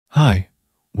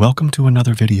Welcome to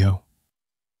another video.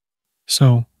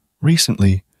 So,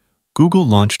 recently, Google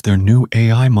launched their new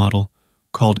AI model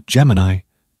called Gemini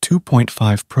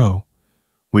 2.5 Pro,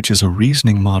 which is a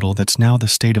reasoning model that's now the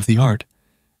state of the art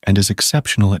and is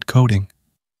exceptional at coding.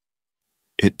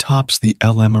 It tops the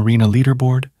LM Arena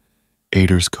leaderboard,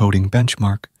 Ader's coding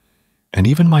benchmark, and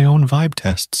even my own vibe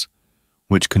tests,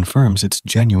 which confirms it's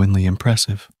genuinely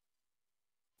impressive.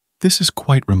 This is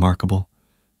quite remarkable,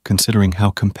 considering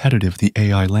how competitive the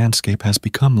AI landscape has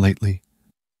become lately.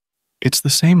 It's the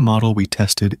same model we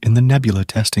tested in the Nebula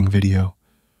testing video,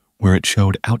 where it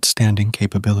showed outstanding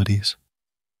capabilities.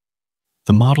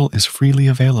 The model is freely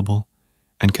available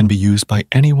and can be used by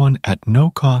anyone at no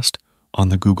cost on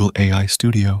the Google AI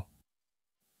Studio.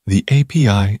 The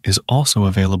API is also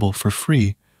available for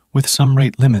free with some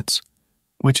rate limits,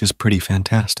 which is pretty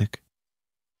fantastic.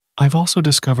 I've also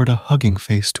discovered a hugging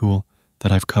face tool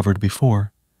that I've covered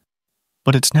before,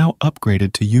 but it's now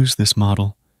upgraded to use this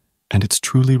model, and it's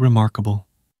truly remarkable.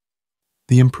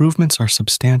 The improvements are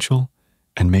substantial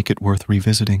and make it worth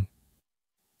revisiting.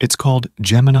 It's called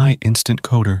Gemini Instant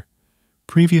Coder,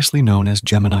 previously known as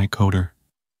Gemini CODER.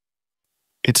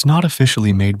 It's not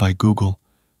officially made by Google,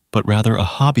 but rather a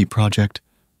hobby project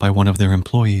by one of their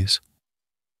employees.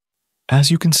 As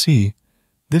you can see,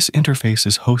 this interface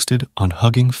is hosted on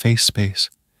Hugging Face Space,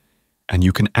 and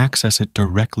you can access it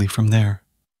directly from there.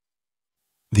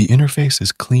 The interface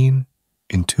is clean,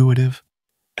 intuitive,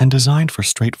 and designed for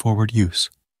straightforward use.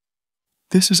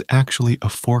 This is actually a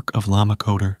fork of Llama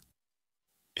Coder.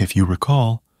 If you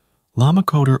recall, Llama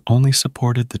Coder only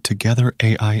supported the Together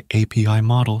AI API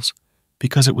models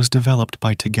because it was developed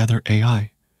by Together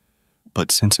AI, but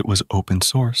since it was open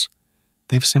source,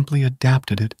 they've simply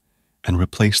adapted it and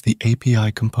replaced the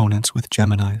API components with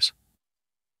Gemini's.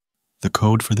 The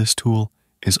code for this tool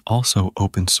is also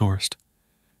open sourced,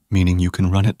 meaning you can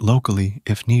run it locally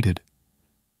if needed.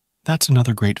 That's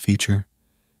another great feature,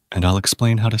 and I'll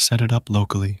explain how to set it up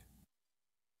locally.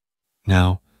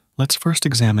 Now, let's first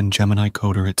examine Gemini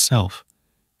CODER itself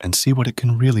and see what it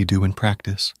can really do in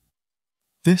practice.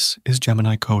 This is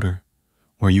Gemini CODER,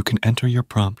 where you can enter your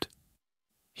prompt.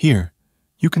 Here,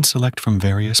 you can select from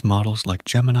various models like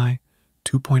Gemini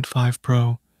 2.5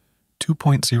 Pro,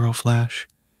 2.0 Flash,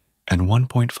 and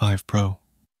 1.5 Pro.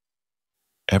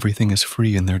 Everything is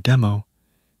free in their demo,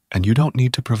 and you don't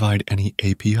need to provide any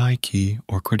API key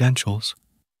or credentials.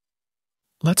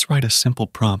 Let's write a simple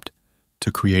prompt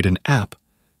to create an app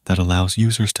that allows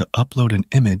users to upload an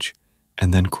image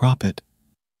and then crop it.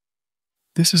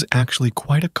 This is actually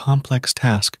quite a complex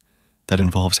task that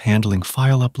involves handling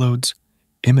file uploads,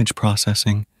 image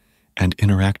processing, and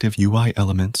interactive UI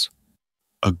elements.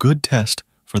 A good test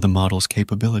for the model's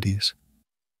capabilities.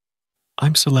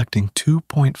 I'm selecting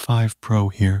 2.5 Pro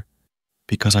here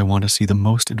because I want to see the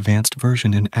most advanced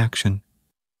version in action.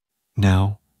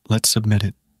 Now, let's submit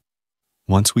it.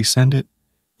 Once we send it,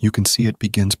 you can see it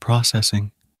begins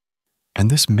processing,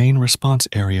 and this main response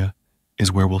area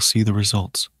is where we'll see the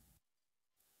results.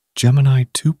 Gemini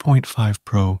 2.5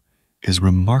 Pro is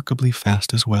remarkably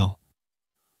fast as well,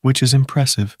 which is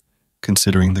impressive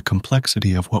considering the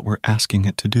complexity of what we're asking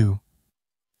it to do.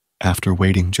 After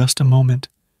waiting just a moment,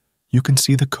 you can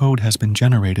see the code has been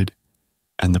generated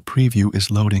and the preview is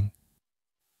loading.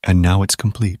 And now it's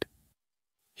complete.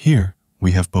 Here,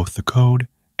 we have both the code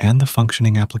and the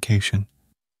functioning application.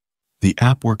 The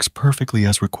app works perfectly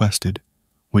as requested,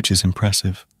 which is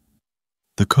impressive.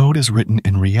 The code is written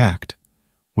in React,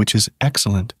 which is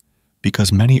excellent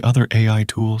because many other AI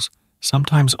tools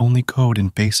sometimes only code in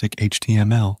basic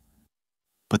HTML.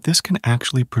 But this can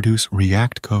actually produce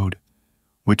React code,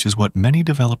 which is what many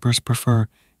developers prefer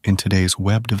in today's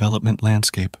web development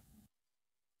landscape.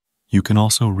 You can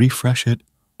also refresh it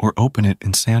or open it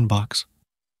in Sandbox.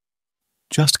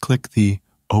 Just click the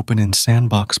Open in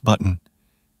Sandbox button,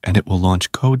 and it will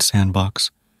launch Code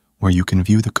Sandbox, where you can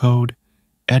view the code,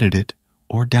 edit it,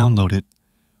 or download it,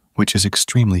 which is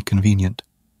extremely convenient.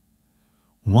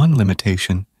 One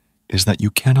limitation is that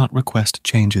you cannot request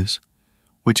changes,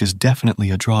 which is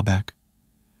definitely a drawback.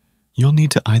 You'll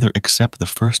need to either accept the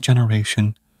first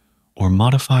generation or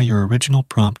modify your original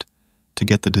prompt to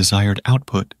get the desired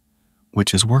output,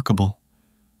 which is workable,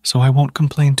 so I won't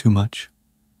complain too much.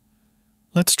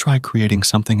 Let's try creating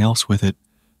something else with it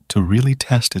to really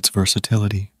test its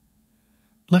versatility.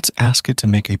 Let's ask it to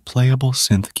make a playable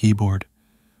synth keyboard,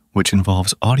 which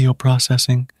involves audio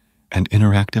processing and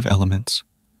interactive elements.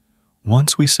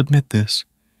 Once we submit this,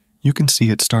 you can see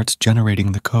it starts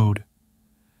generating the code.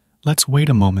 Let's wait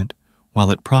a moment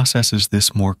while it processes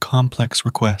this more complex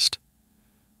request.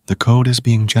 The code is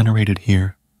being generated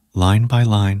here, line by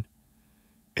line.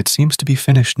 It seems to be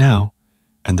finished now,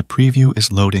 and the preview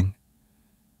is loading.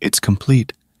 It's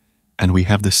complete, and we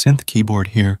have the synth keyboard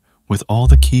here with all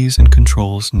the keys and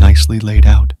controls nicely laid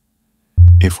out.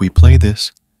 If we play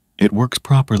this, it works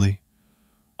properly,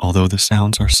 although the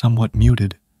sounds are somewhat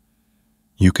muted.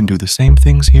 You can do the same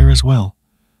things here as well,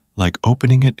 like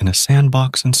opening it in a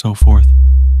sandbox and so forth,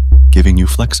 giving you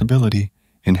flexibility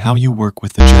in how you work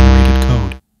with the generated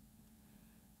code.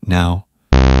 Now,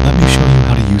 let me show you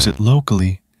how to use it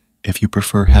locally if you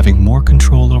prefer having more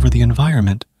control over the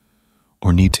environment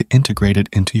or need to integrate it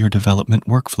into your development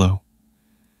workflow.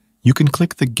 You can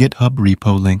click the GitHub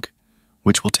repo link,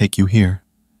 which will take you here.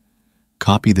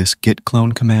 Copy this git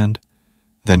clone command,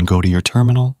 then go to your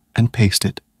terminal and paste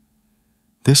it.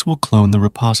 This will clone the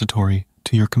repository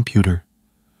to your computer.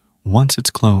 Once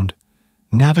it's cloned,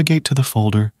 navigate to the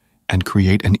folder and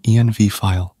create an env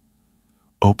file.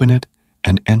 Open it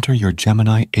and enter your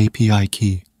Gemini API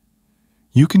key.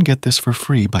 You can get this for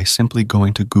free by simply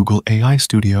going to Google AI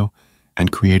Studio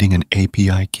and creating an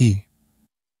API key.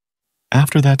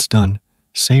 After that's done,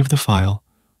 save the file,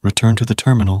 return to the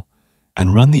terminal,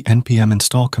 and run the npm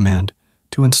install command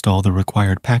to install the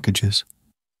required packages.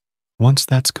 Once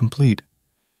that's complete,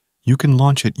 you can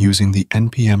launch it using the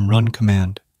npm run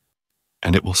command,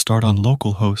 and it will start on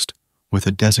localhost with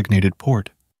a designated port.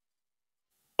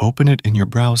 Open it in your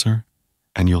browser,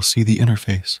 and you'll see the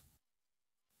interface.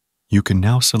 You can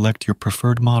now select your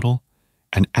preferred model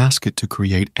and ask it to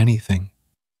create anything.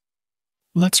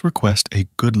 Let's request a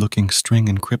good-looking string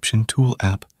encryption tool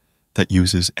app that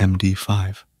uses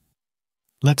MD5.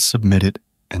 Let's submit it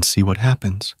and see what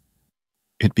happens.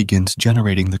 It begins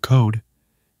generating the code,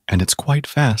 and it's quite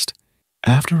fast.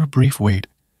 After a brief wait,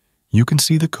 you can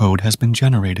see the code has been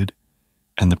generated,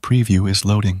 and the preview is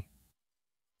loading.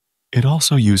 It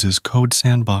also uses Code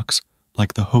Sandbox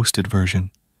like the hosted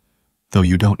version, though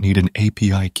you don't need an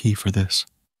API key for this.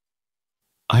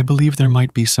 I believe there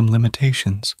might be some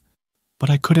limitations, but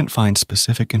I couldn't find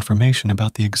specific information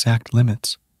about the exact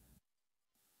limits.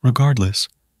 Regardless,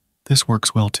 this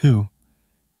works well too,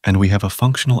 and we have a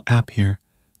functional app here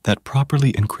that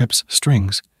properly encrypts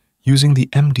strings using the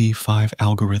MD5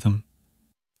 algorithm.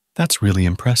 That's really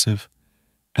impressive,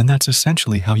 and that's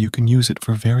essentially how you can use it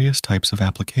for various types of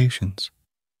applications.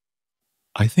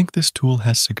 I think this tool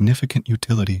has significant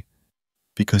utility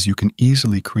because you can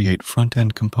easily create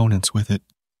front-end components with it,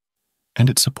 and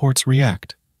it supports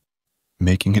React,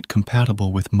 making it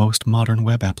compatible with most modern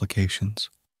web applications.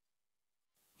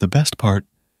 The best part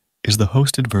is the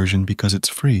hosted version because it's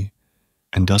free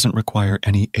and doesn't require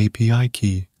any API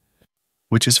key,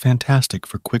 which is fantastic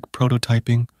for quick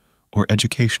prototyping or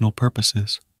educational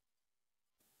purposes.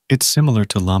 It's similar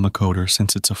to Llama CODER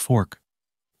since it's a fork,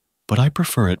 but I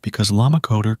prefer it because Llama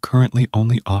CODER currently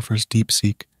only offers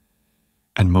DeepSeek,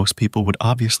 and most people would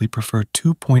obviously prefer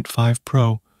 2.5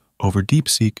 Pro over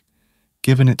DeepSeek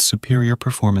given its superior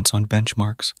performance on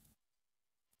benchmarks.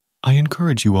 I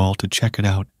encourage you all to check it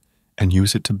out and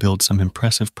use it to build some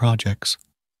impressive projects.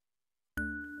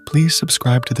 Please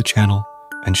subscribe to the channel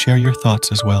and share your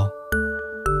thoughts as well.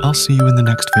 I'll see you in the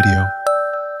next video.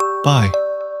 Bye.